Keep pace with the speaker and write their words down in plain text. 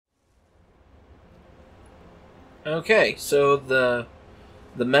Okay, so the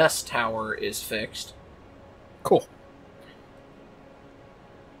mess tower is fixed. Cool.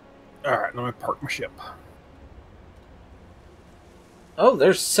 Alright, let me park my ship. Oh,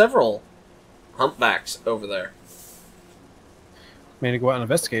 there's several humpbacks over there. May need to go out and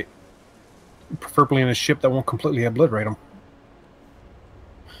investigate. Preferably in a ship that won't completely obliterate them.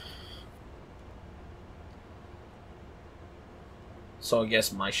 So I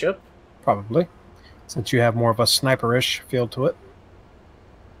guess my ship? Probably. Since you have more of a sniperish feel to it.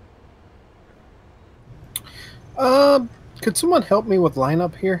 Could someone help me with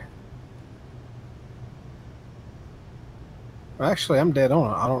lineup here? Actually, I'm dead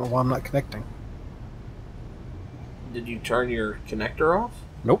on it. I don't know why I'm not connecting. Did you turn your connector off?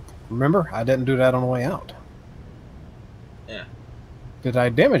 Nope. Remember, I didn't do that on the way out. Yeah. Did I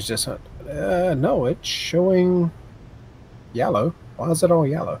damage this? No, it's showing yellow. Why is it all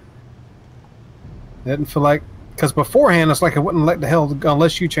yellow? It didn't feel like... Because beforehand, it's like it wouldn't let the hell...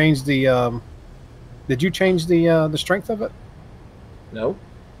 Unless you changed the... Did you change the strength of it? No.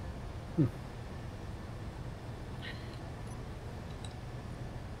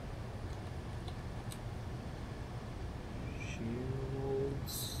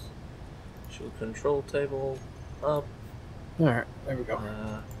 Shields. Shield control table. Up. Alright, there we go.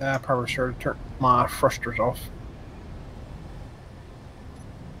 I probably should have turned my thrusters off.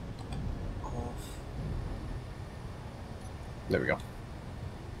 Off. There we go.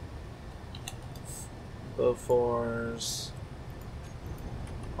 Bofors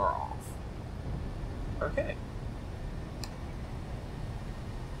are off. Okay.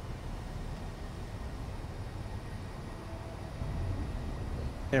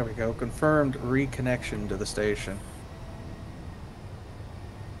 There we go. Confirmed reconnection to the station.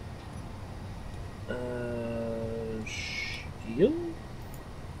 Shield?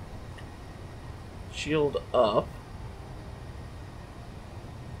 Shield up.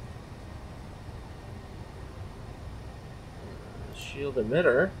 Shield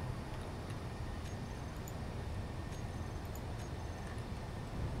emitter.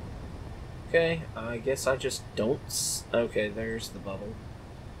 Okay, I guess I just don't... Okay, there's the bubble.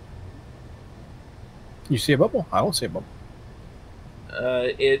 You see a bubble? I don't see a bubble.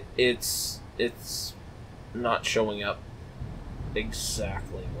 It's not showing up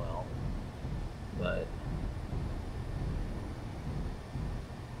exactly well, but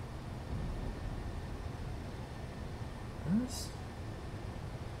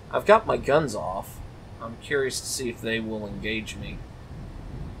I've got my guns off. I'm curious to see if they will engage me.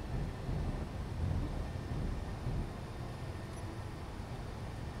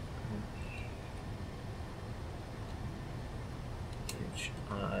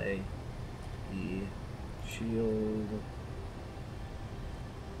 H-I-E shield.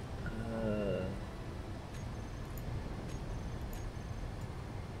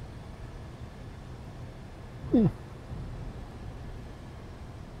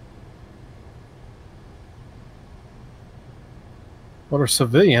 What a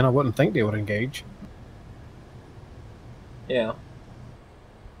civilian, I wouldn't think they would engage. Yeah.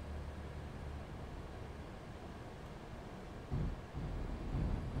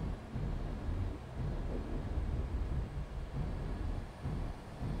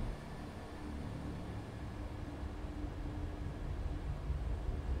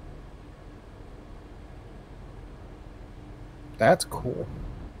 That's cool.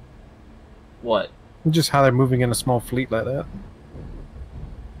 What? Just how they're moving in a small fleet like that.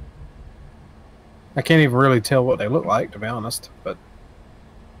 I can't even really tell what they look like, to be honest. But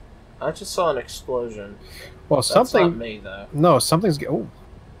I just saw an explosion. well, That's something. not me, though. No, something's. Oh,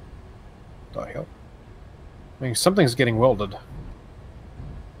 the hell! I mean, something's getting welded,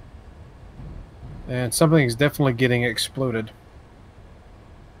 and something's definitely getting exploded.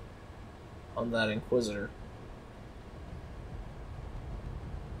 On that Inquisitor.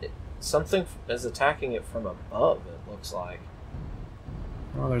 Something is attacking it from above, it looks like.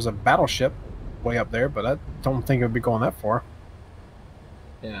 Well, there's a battleship way up there, but I don't think it would be going that far.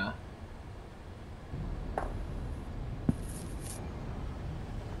 Yeah.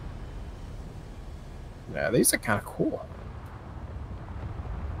 Yeah, these are kind of cool.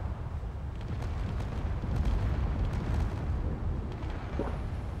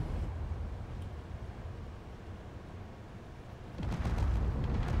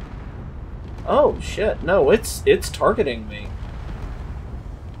 Oh shit! No, it's targeting me.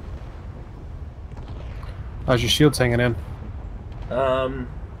 How's your shields hanging in? I'm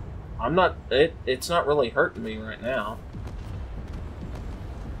not. It's not really hurting me right now.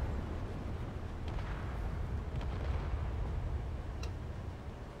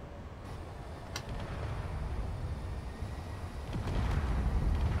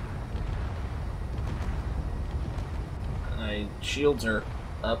 my shields are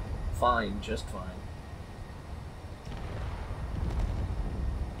up fine, just fine.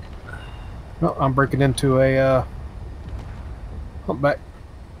 No, I'm breaking into a humpback.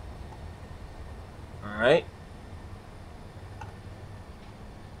 Alright.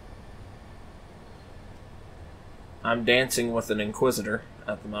 I'm dancing with an Inquisitor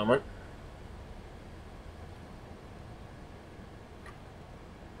at the moment.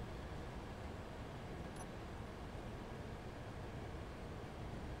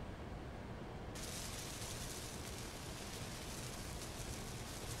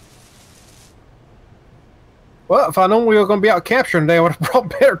 Well, if I known we were going to be out capturing today, I would have brought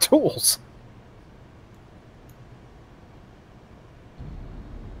better tools.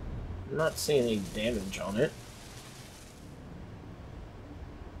 I'm not seeing any damage on it.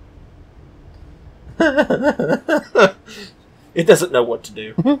 It doesn't know what to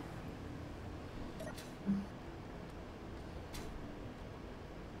do.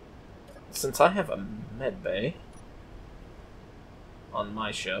 Since I have a med bay on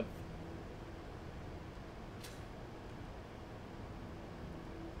my ship,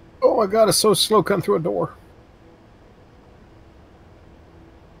 Oh my god, it's so slow cutting through a door.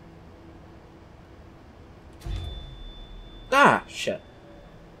 ah, shit.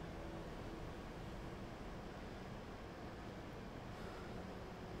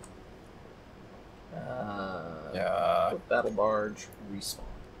 Yeah. Battle barge respawn.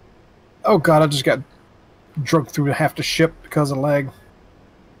 Oh god, I just got drug through half the ship because of lag.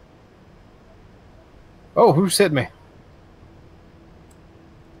 Oh, who's hit me?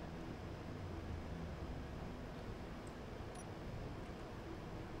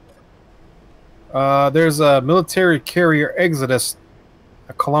 There's a military carrier Exodus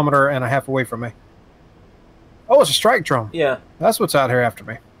 1.5 kilometers away from me. Oh, it's a strike drone. Yeah. That's what's out here after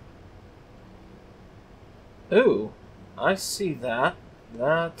me. Ooh, I see that.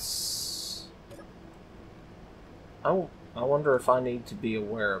 That's... I wonder if I need to be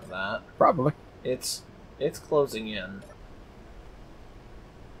aware of that. Probably. It's closing in.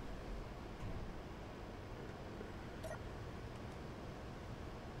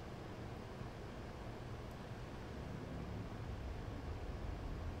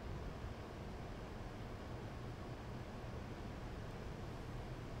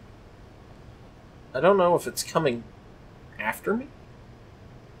 I don't know if it's coming after me,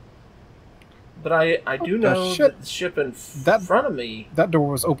 but I do know that the ship in front of me... That door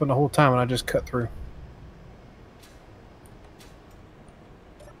was open the whole time and I just cut through.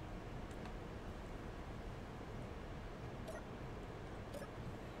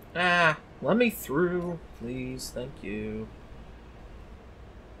 Ah, let me through, please. Thank you.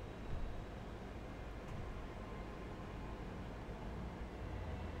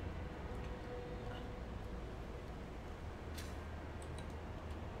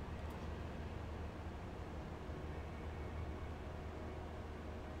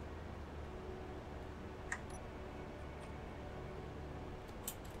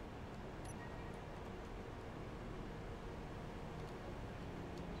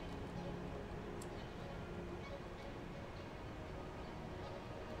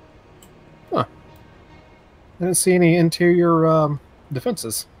 Huh. I didn't see any interior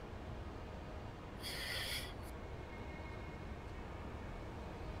defenses.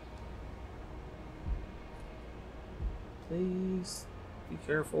 Please be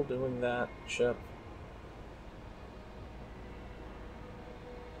careful doing that, ship.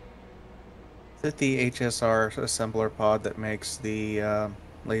 Is it the HSR assembler pod that makes the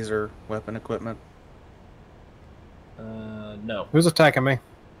laser weapon equipment? No. Who's attacking me?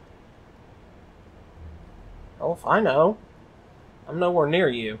 Oh, if I know. I'm nowhere near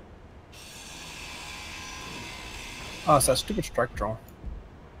you. Oh, it's that stupid strike drone.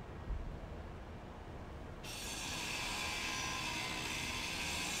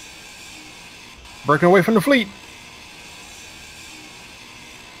 Breaking away from the fleet.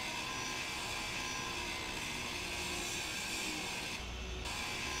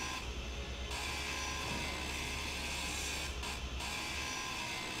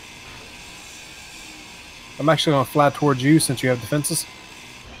 I'm actually going to fly towards you since you have defenses.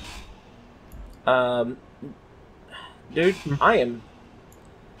 Dude, I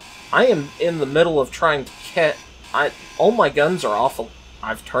am in the middle of trying to catch... all my guns are off.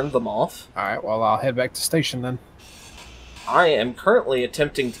 I've turned them off. Alright, well, I'll head back to station then. I am currently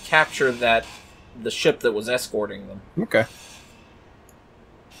attempting to capture the ship that was escorting them. Okay.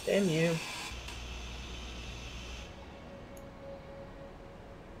 Damn you.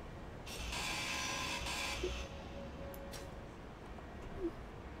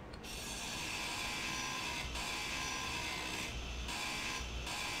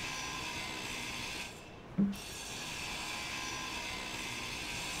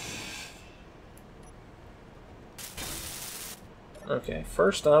 Okay,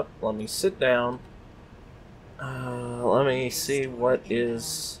 first up, let me sit down. Let me see what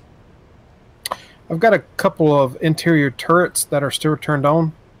is... I've got a couple of interior turrets that are still turned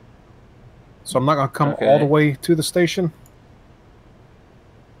on. So I'm not going to come all the way to the station.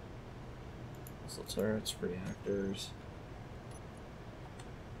 Missile turrets, reactors.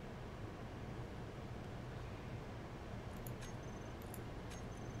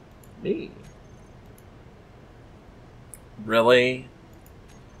 Me. Really?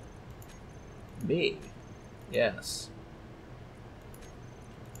 Me. Yes.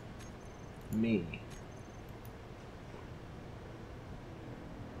 Me.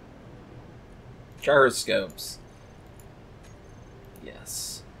 Gyroscopes.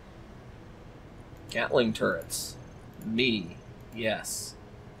 Yes. Gatling turrets. Me. Yes.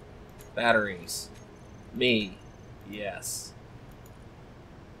 Batteries. Me. Yes.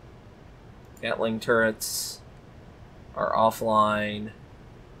 Gatling turrets are offline.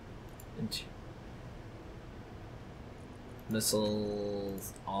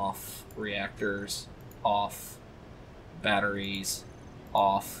 Missiles off. Reactors off. Batteries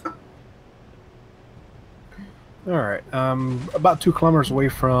off. Alright, about 2 kilometers away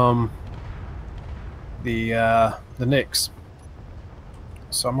from the Knicks.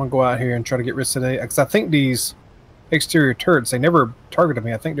 So I'm going to go out here and try to get rid of today. Because I think these exterior turrets, they never targeted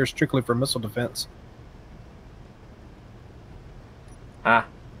me. I think they're strictly for missile defense. Ah.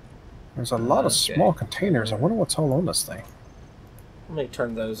 There's a lot of small containers. I wonder what's all on this thing. Let me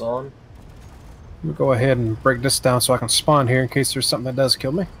turn those on. Let me go ahead and break this down so I can spawn here in case there's something that does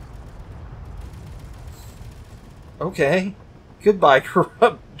kill me. Okay. Goodbye,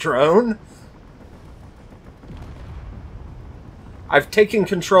 corrupt drone. I've taken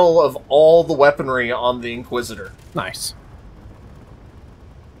control of all the weaponry on the Inquisitor. Nice.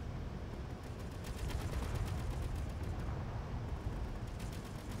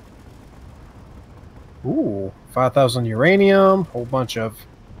 Ooh, 5,000 uranium, whole bunch of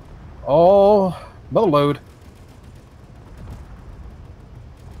all load.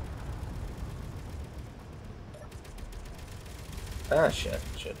 Ah, shit.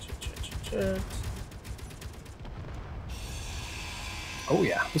 Oh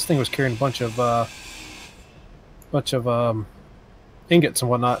yeah, this thing was carrying a bunch of ingots and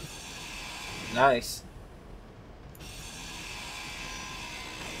whatnot. Nice.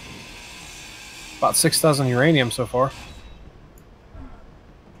 About 6,000 uranium so far.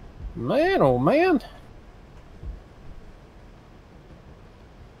 Man, oh man.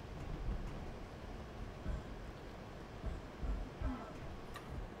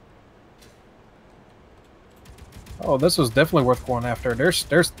 Oh, this was definitely worth going after. There's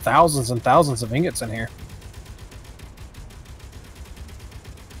thousands and thousands of ingots in here.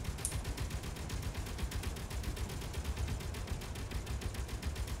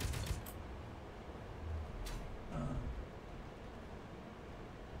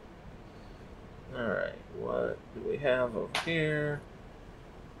 Alright, what do we have over here?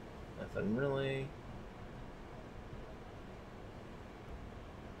 Nothing really.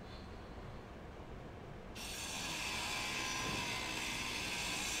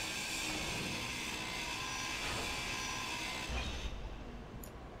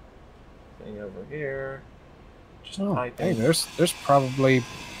 Thing over here. Just hey, there's probably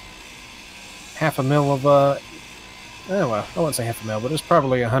half a mil of oh well, I wouldn't say half a mil, but there's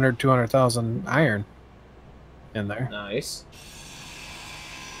probably 200,000 iron in there. Nice.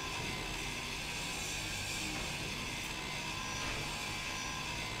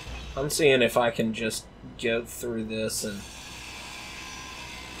 I'm seeing if I can just go through this and...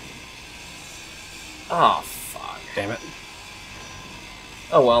 Oh, fuck. Damn it.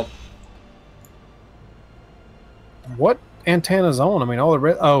 Oh, well. What antenna's on? I mean, all the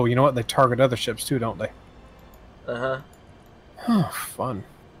red... Oh, you know what? They target other ships too, don't they? Uh-huh. Oh, fun.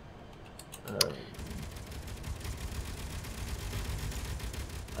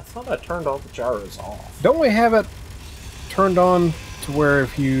 I thought I turned all the gyros off. Don't we have it turned on to where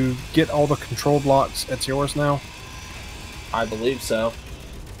if you get all the control blocks, it's yours now? I believe so.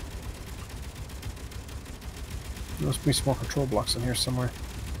 There must be some more control blocks in here somewhere.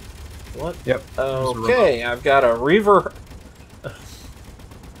 What? Yep. Okay, I've got a reaver.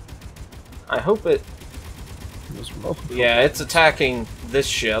 I hope it... Yeah, it's attacking this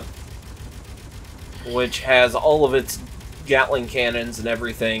ship, which has all of its Gatling cannons and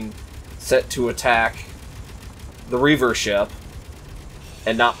everything set to attack the Reaver ship,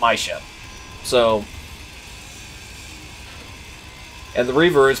 and not my ship. So... And the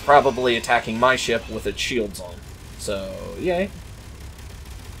Reaver is probably attacking my ship with its shields on. So, yay.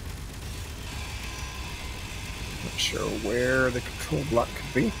 Not sure where the control block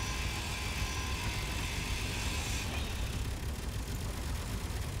could be.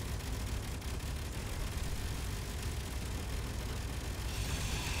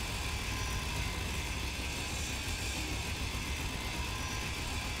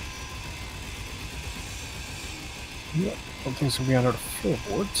 Yep, don't think it's going to be under the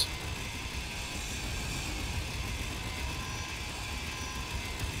floorboards.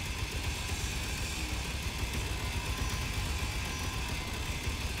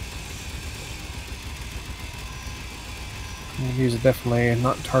 These are definitely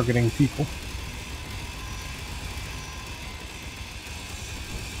not targeting people.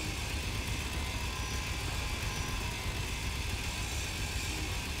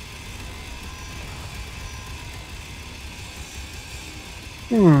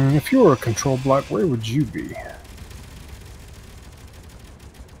 If you were a control block, where would you be?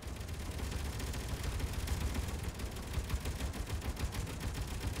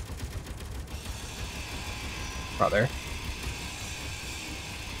 Right there.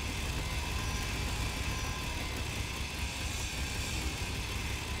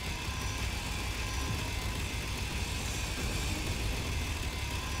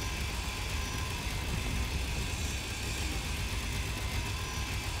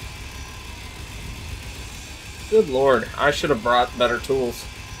 Good lord, I should have brought better tools.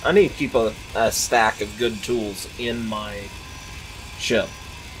 I need to keep a stack of good tools in my ship.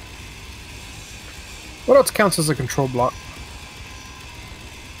 What else counts as a control block?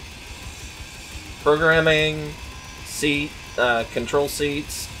 Programming, control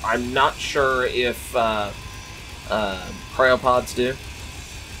seats. I'm not sure if cryopods do.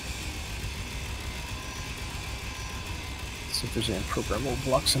 Let's see if there's any programmable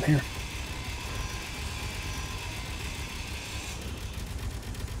blocks in here.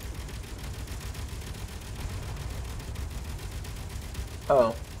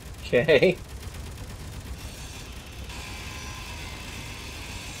 Oh, okay.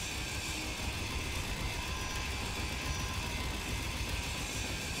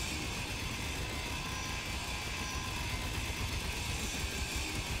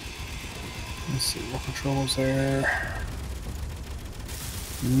 Let's see, what controls there?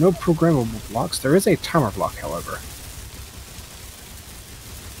 No programmable blocks. There is a timer block, however.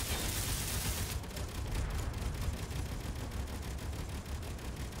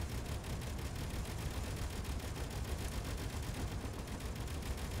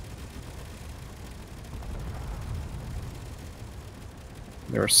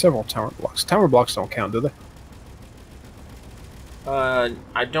 There are several timer blocks. Timer blocks don't count, do they?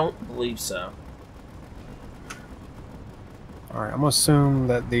 I don't believe so. Alright, I'm gonna assume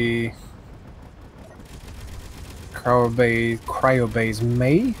that the cryo bays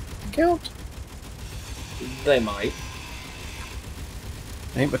may count? They might.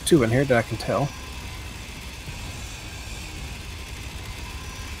 Ain't but two in here that I can tell.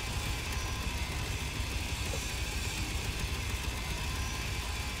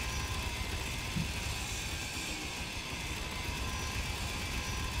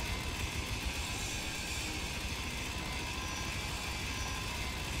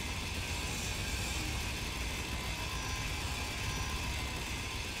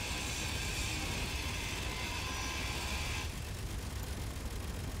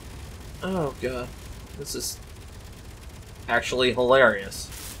 Oh god, this is actually hilarious.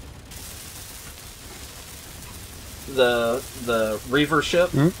 The Reaver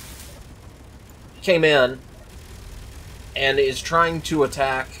ship came in and is trying to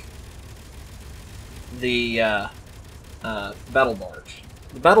attack the battle barge.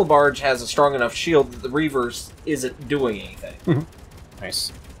 The battle barge has a strong enough shield that the Reavers isn't doing anything.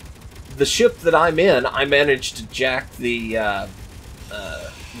 Nice. The ship that I'm in, I managed to jack the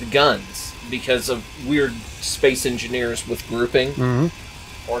guns because of weird space engineers with grouping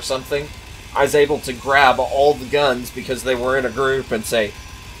or something. I was able to grab all the guns because they were in a group and say,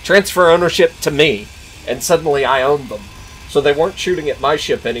 transfer ownership to me, and suddenly I owned them. So they weren't shooting at my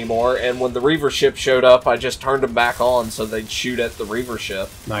ship anymore, and when the Reaver ship showed up, I just turned them back on so they'd shoot at the Reaver ship.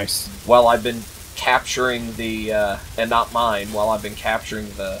 Nice. While I've been capturing the, and not mine, while I've been capturing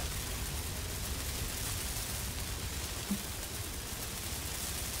the...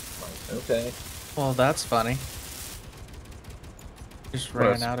 Okay. Well, that's funny. Just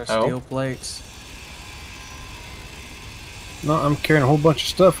ran out of steel plates. No, I'm carrying a whole bunch of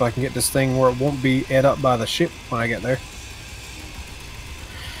stuff. I can get this thing where it won't be ate up by the ship when I get there.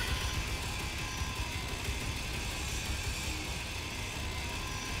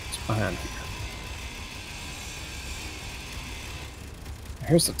 It's behind here.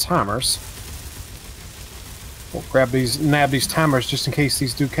 Here's the timers. We'll nab these timers just in case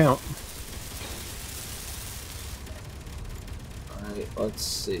these do count. Alright, let's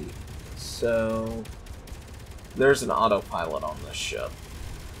see. So, there's an autopilot on this ship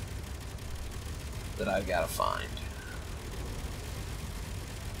that I gotta find.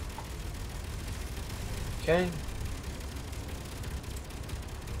 Okay.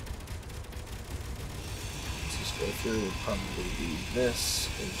 Let's just go through. We'll probably do this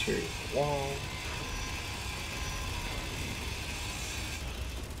interior wall.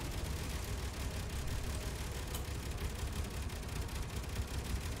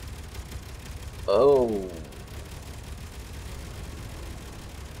 Oh.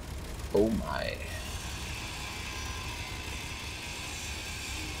 Oh my.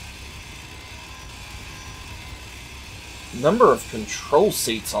 Number of control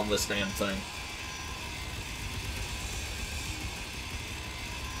seats on this damn thing.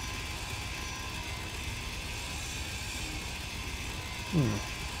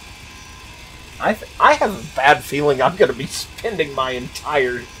 I have a bad feeling I'm going to be spending my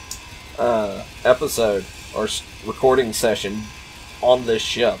entire episode or recording session on this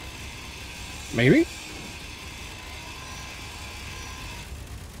ship. Maybe?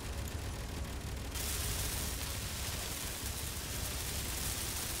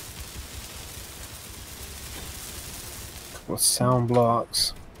 With sound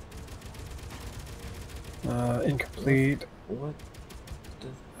blocks. Incomplete. What?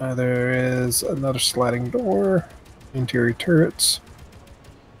 There is another sliding door. Interior turrets.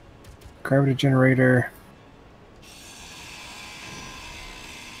 Gravity generator.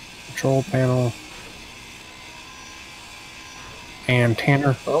 Control panel.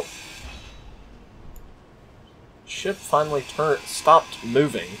 Antenna. Oh. Ship finally stopped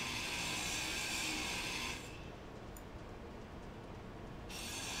moving.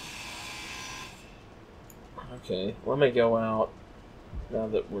 Okay, let me go out now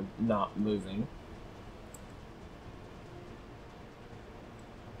that we're not moving.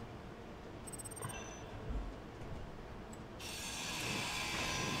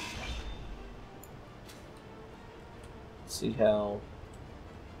 See how...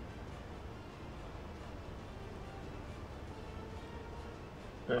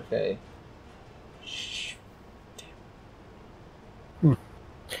 Okay. Shh. Damn.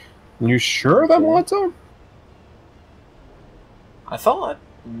 You sure that wants them? I thought.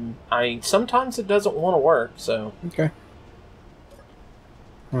 I mean, sometimes it doesn't want to work, so... Okay.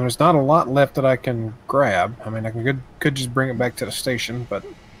 Well, there's not a lot left that I can grab. I mean, I could just bring it back to the station, but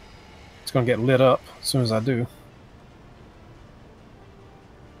it's going to get lit up as soon as I do.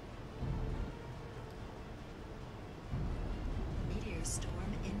 Meteor storm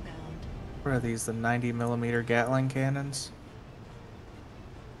inbound. What are these, the 90mm Gatling cannons?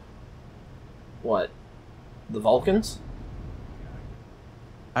 What? The Vulcans?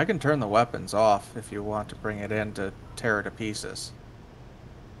 I can turn the weapons off if you want to bring it in to tear it to pieces.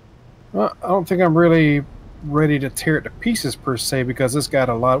 Well, I don't think I'm really ready to tear it to pieces per se because it's got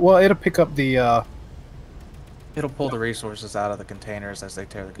a lot. Well, it'll pick up the. It'll pull the resources out of the containers as they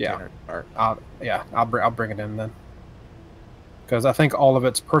tear the container apart. I'll bring it in then. Because I think all of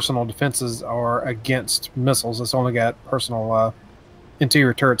its personal defenses are against missiles. It's only got personal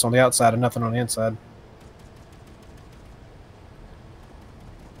interior turrets on the outside and nothing on the inside.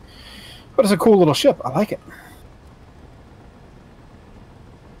 But it's a cool little ship. I like it.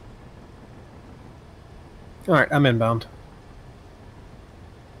 Alright, I'm inbound.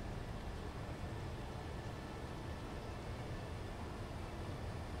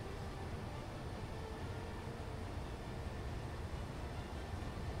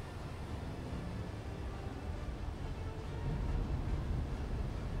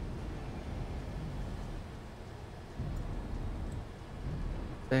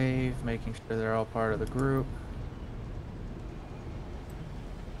 Save, making sure they're all part of the group.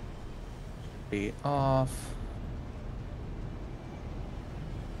 Be off.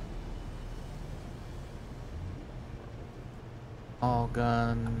 All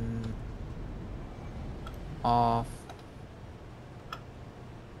gun off.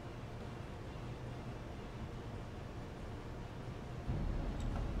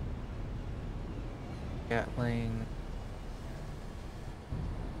 Gatling.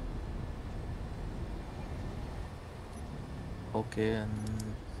 Vulcan.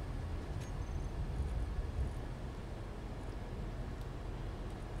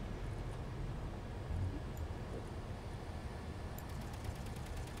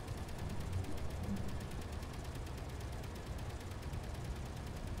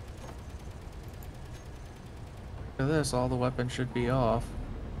 Look at this, all the weapons should be off.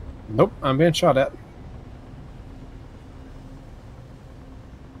 Nope, I'm being shot at.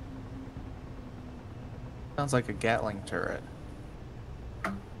 Sounds like a Gatling turret.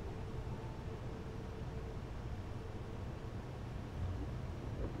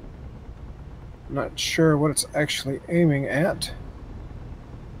 Not sure what it's actually aiming at.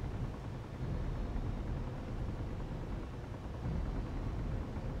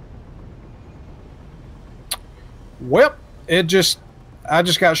 Well, I just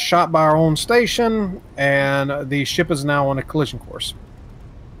got shot by our own station, and the ship is now on a collision course.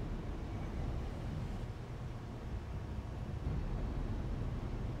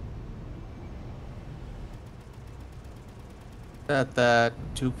 At that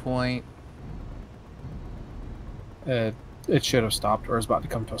 2 point. It should have stopped, or is about to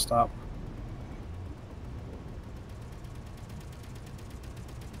come to a stop.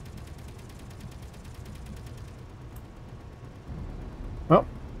 Well,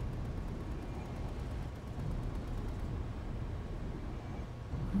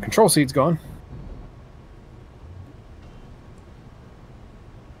 control seat's gone.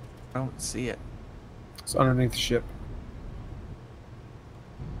 I don't see it. It's underneath the ship.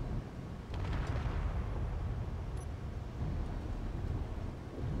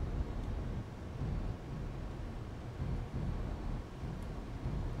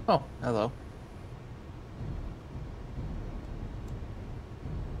 Oh, hello.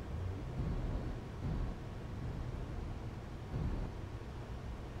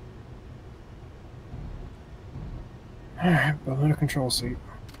 Alright, below control seat.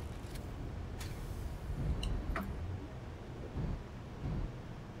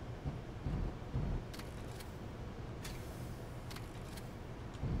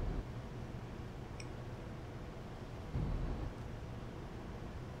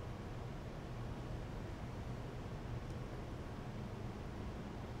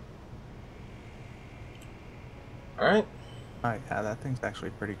 Alright. Oh, yeah, that thing's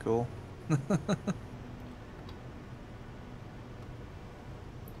actually pretty cool.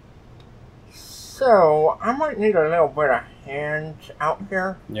 So, I might need a little bit of hands out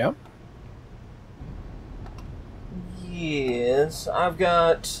here. Yep. Yes, I've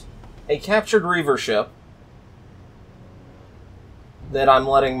got a captured Reaver ship that I'm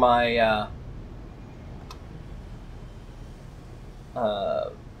letting my, I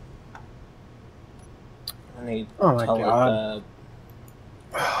need to Oh my tell God. it,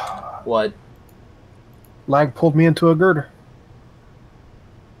 what? Lag pulled me into a girder.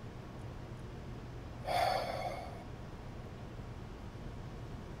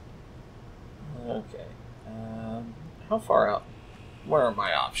 Okay. How far out? Where are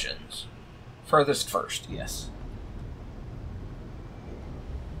my options? Furthest first, yes.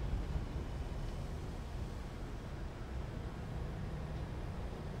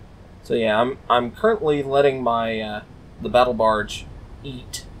 So yeah, I'm currently letting my the battle barge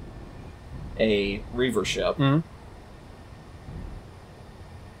eat a Reaver ship. Mm-hmm.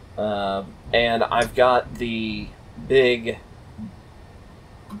 And I've got the big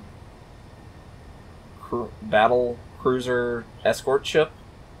battle cruiser escort ship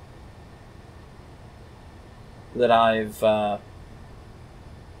that I've kind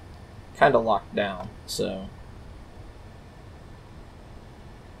of locked down, so...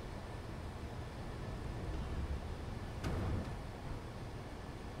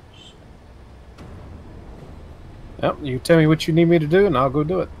 Yep, you tell me what you need me to do, and I'll go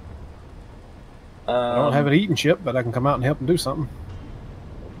do it. I don't have an eating ship, but I can come out and help them do something.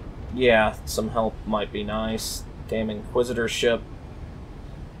 Yeah, some help might be nice. Damn Inquisitor ship.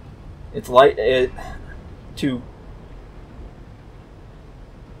 It's light. I'd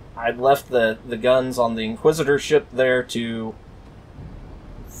left the guns on the Inquisitor ship there to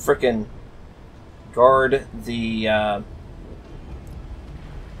frickin' guard the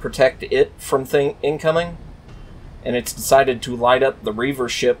protect it from incoming, and it's decided to light up the Reaver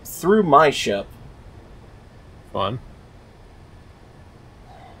ship through my ship. Fun.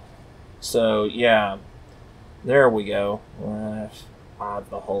 So, yeah. There we go.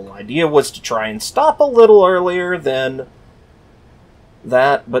 The whole idea was to try and stop a little earlier than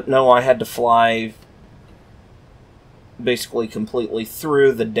that, but no, I had to fly basically completely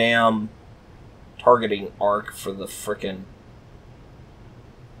through the damn targeting arc for the frickin'...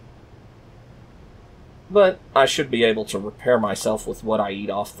 But I should be able to repair myself with what I eat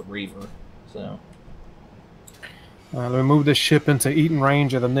off the Reaver, so... Let me move this ship into eating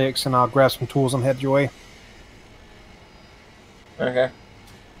range of the Nyx, and I'll grab some tools and head your way. Okay.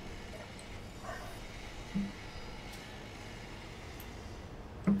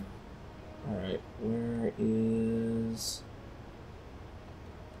 Alright, where is...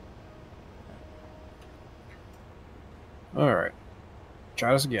 Alright.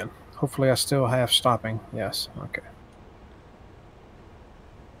 Try this again. Hopefully I still have stopping. Yes, okay.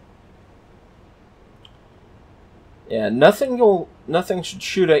 Yeah, nothing should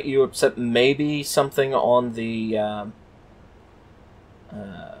shoot at you except maybe something on the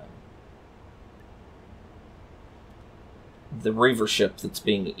reaver ship that's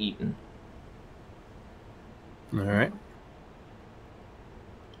being eaten. All right.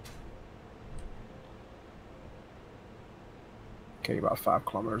 Okay, about 5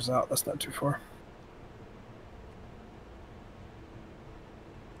 kilometers out. That's not too far.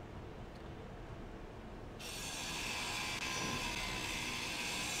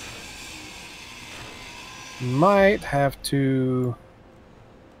 Might have to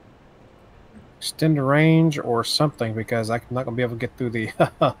extend the range or something because I'm not going to be able to get through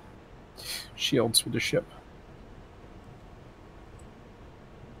the shields with the ship.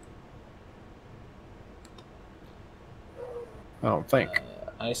 I don't think.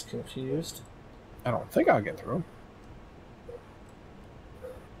 Ice confused. I don't think I'll get through them.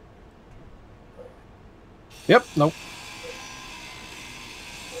 Yep, nope.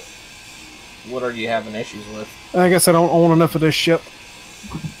 What are you having issues with? I guess I don't own enough of this ship.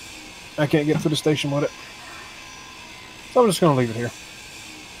 I can't get through the station with it. So I'm just going to leave it here.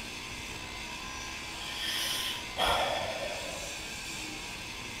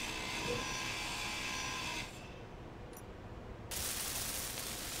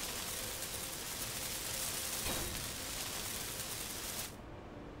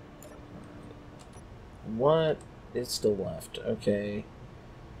 What is still left? Okay.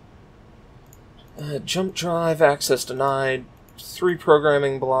 Jump drive, access denied. 3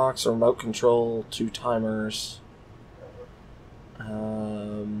 programming blocks, remote control, 2 timers.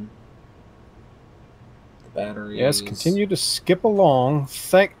 The batteries. Yes, continue to skip along.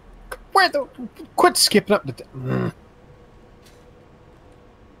 Quit skipping up the...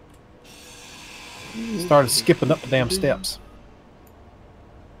 Started skipping up the damn steps.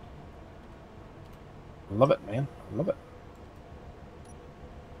 Love it, man. Love it.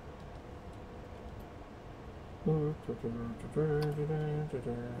 There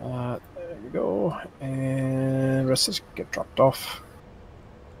we go. And rest of this get dropped off.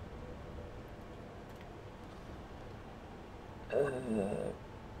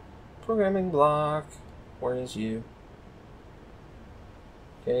 Programming block. Where is you?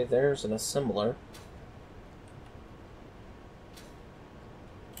 Okay, there's an assembler.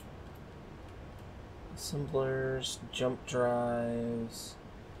 Assemblers, jump drives,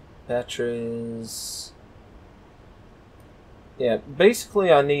 batteries. Yeah,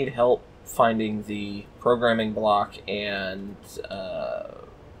 basically I need help finding the programming block and,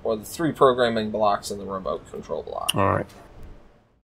 or the 3 programming blocks and the remote control block. All right.